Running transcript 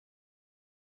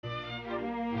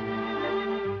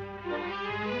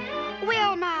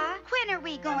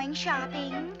we going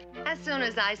shopping? As soon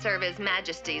as I serve His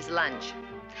Majesty's lunch.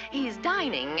 He's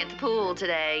dining at the pool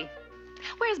today.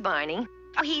 Where's Barney?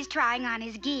 Oh, he's trying on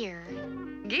his gear.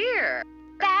 Gear?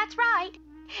 That's right.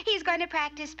 He's going to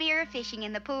practice spear fishing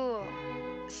in the pool.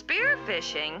 Spear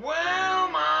fishing?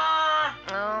 Wilma!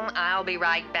 Oh, I'll be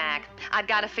right back. I've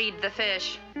got to feed the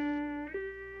fish.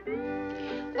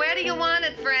 Where do you want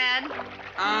it, Fred?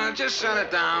 Just set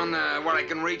it down where I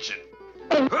can reach it.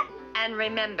 And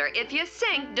remember, if you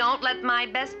sink, don't let my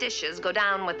best dishes go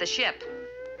down with the ship.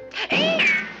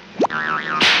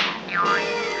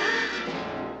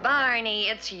 Barney,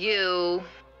 it's you.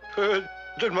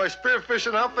 Did my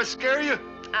spearfishing outfit scare you?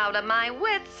 Out of my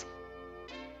wits.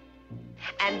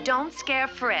 And don't scare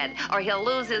Fred, or he'll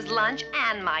lose his lunch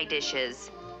and my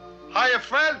dishes. Hiya,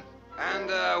 Fred.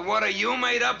 And what are you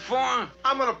made up for?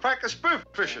 I'm gonna practice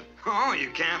spearfishing. Oh,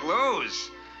 you can't lose.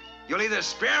 You'll either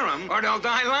spear them or they'll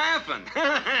die laughing.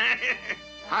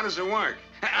 How does it work?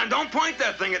 And don't point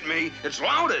that thing at me. It's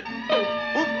loaded.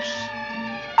 Oops.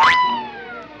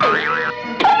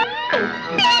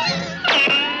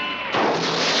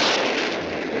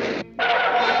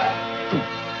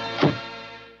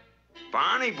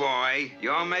 Barney boy,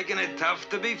 you're making it tough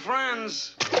to be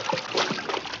friends.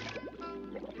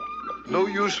 No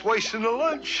use wasting the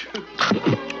lunch.